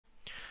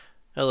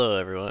Hello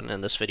everyone, in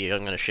this video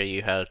I'm going to show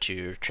you how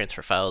to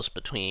transfer files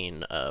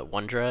between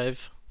OneDrive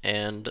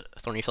and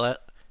Thorny Flat.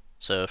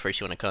 So first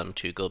you want to come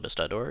to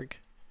globus.org,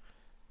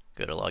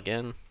 go to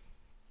login,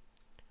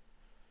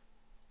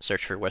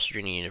 search for West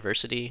Virginia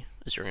University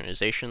as your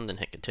organization, then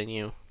hit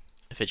continue.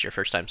 If it's your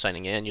first time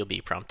signing in, you'll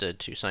be prompted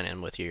to sign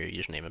in with your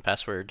username and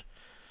password,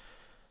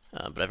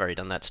 but I've already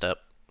done that step.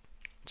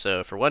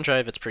 So for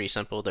OneDrive it's pretty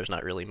simple, there's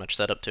not really much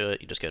setup to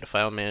it. You just go to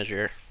File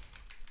Manager,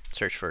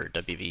 search for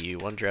WVU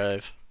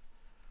OneDrive,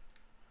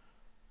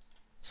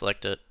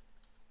 select it.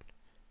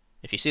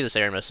 If you see this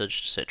error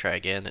message, just hit try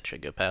again, it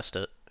should go past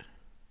it.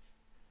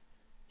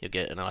 You'll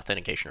get an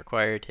authentication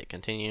required, hit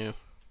continue.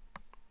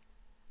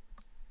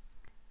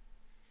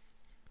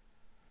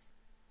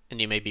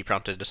 And you may be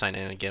prompted to sign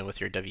in again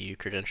with your WU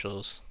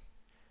credentials,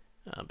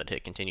 but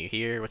hit continue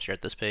here once you're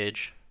at this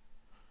page.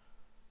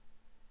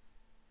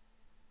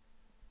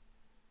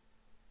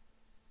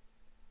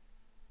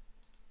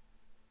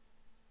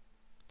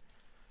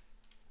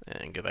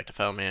 And go back to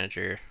File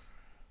Manager.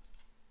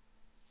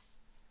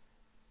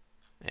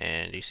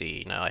 And you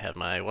see now I have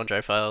my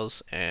OneDrive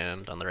files,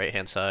 and on the right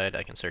hand side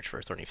I can search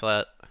for Thorny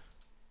Flat,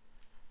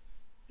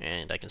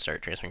 and I can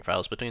start transferring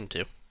files between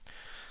the two.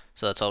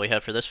 So that's all we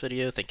have for this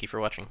video. Thank you for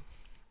watching.